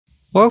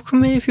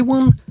Welcome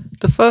everyone.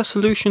 The first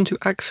solution to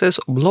access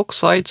block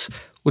sites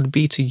would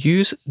be to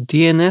use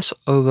DNS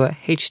over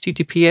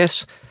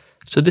HTTPS.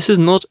 So this is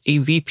not a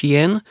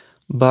VPN,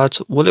 but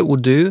what it will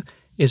do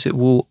is it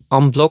will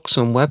unblock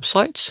some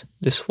websites.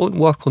 This won't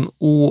work on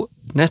all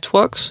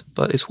networks,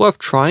 but it's worth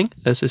trying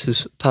as this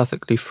is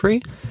perfectly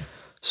free.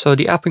 So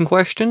the app in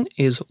question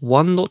is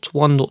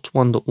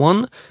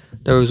 1.1.1.1.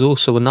 There is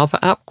also another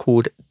app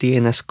called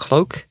DNS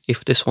Cloak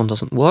if this one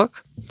doesn't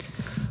work.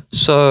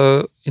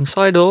 So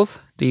inside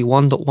of the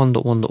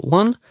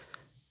 1.1.1.1,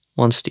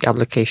 once the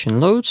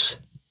application loads,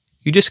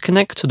 you just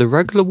connect to the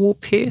regular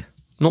warp here,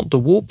 not the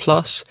warp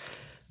plus,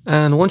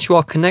 and once you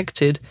are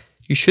connected,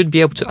 you should be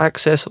able to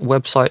access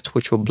websites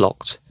which were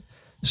blocked.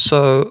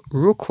 So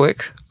real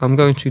quick, I'm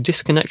going to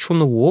disconnect from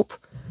the warp,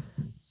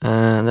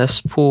 and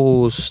let's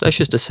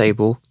just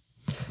disable.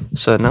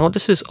 So now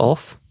this is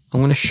off, I'm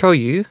going to show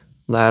you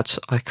that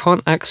I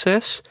can't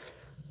access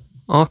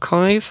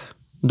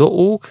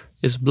archive.org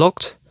is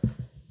blocked.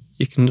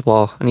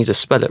 I need to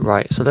spell it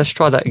right, so let's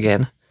try that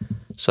again.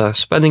 So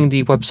spelling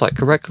the website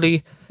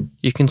correctly,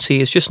 you can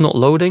see it's just not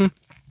loading.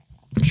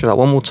 Try that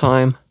one more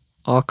time,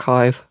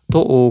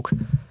 archive.org,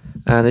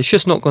 and it's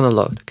just not going to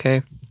load,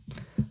 okay?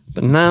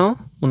 But now,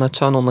 when I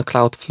turn on the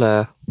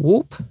Cloudflare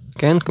warp,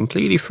 again,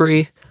 completely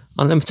free,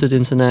 unlimited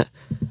internet,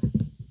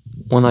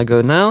 when I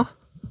go now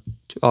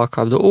to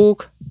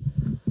archive.org,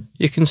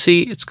 you can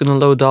see it's going to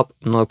load up,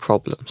 no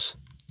problems.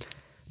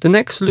 The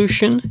next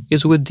solution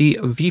is with the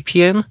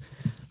VPN.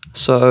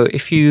 So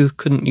if you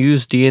couldn't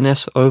use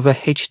DNS over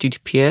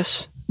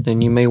HTTPS,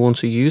 then you may want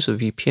to use a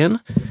VPN.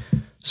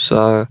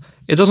 So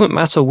it doesn't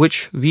matter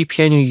which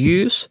VPN you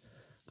use.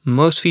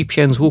 Most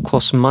VPNs will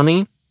cost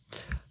money.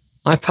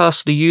 I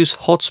personally use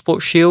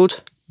Hotspot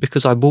Shield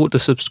because I bought the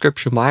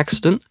subscription by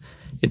accident.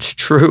 It's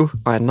true,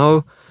 I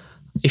know.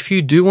 If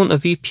you do want a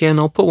VPN,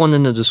 I'll put one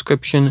in the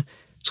description.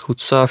 It's called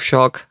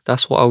Surfshark.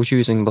 That's what I was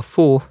using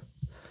before.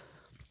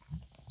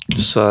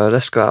 So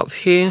let's go out of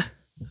here.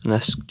 And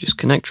let's just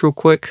connect real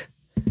quick.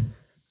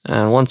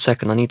 And 1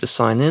 second, I need to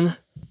sign in.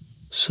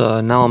 So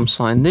now I'm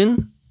signed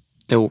in.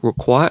 It will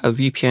require a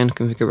VPN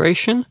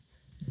configuration.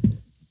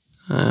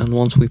 And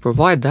once we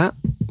provide that,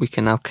 we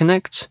can now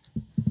connect.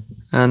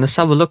 And let's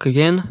have a look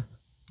again.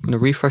 I'm going to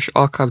refresh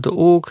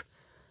archive.org.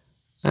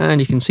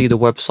 And you can see the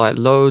website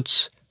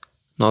loads.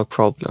 No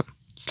problem.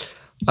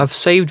 I've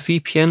saved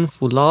VPN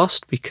for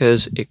last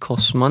because it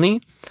costs money.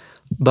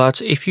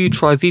 But if you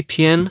try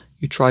VPN,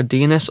 you try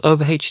DNS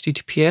over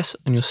HTTPS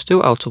and you're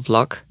still out of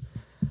luck,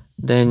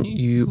 then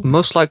you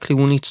most likely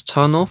will need to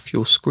turn off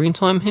your screen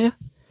time here.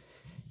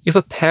 If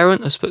a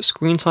parent has put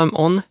screen time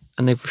on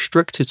and they've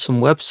restricted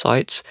some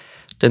websites,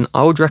 then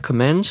I would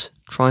recommend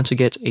trying to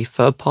get a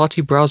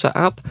third-party browser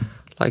app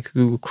like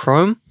Google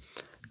Chrome.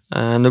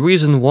 And the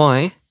reason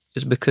why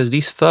is because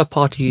these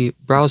third-party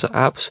browser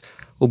apps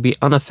will be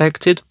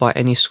unaffected by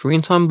any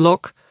screen time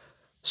block.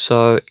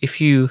 So if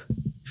your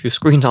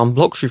screen time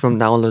blocks you from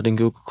downloading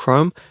Google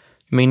Chrome,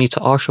 you may need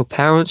to ask your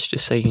parents,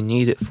 just say you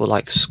need it for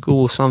like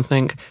school or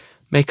something,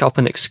 make up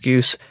an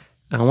excuse,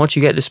 and once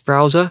you get this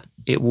browser,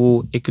 it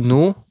will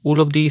ignore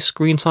all of these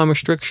screen time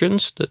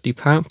restrictions that the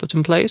parent put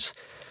in place.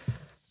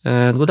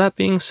 And with that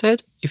being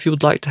said, if you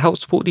would like to help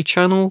support the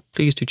channel,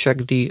 please do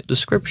check the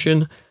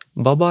description.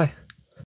 Bye bye.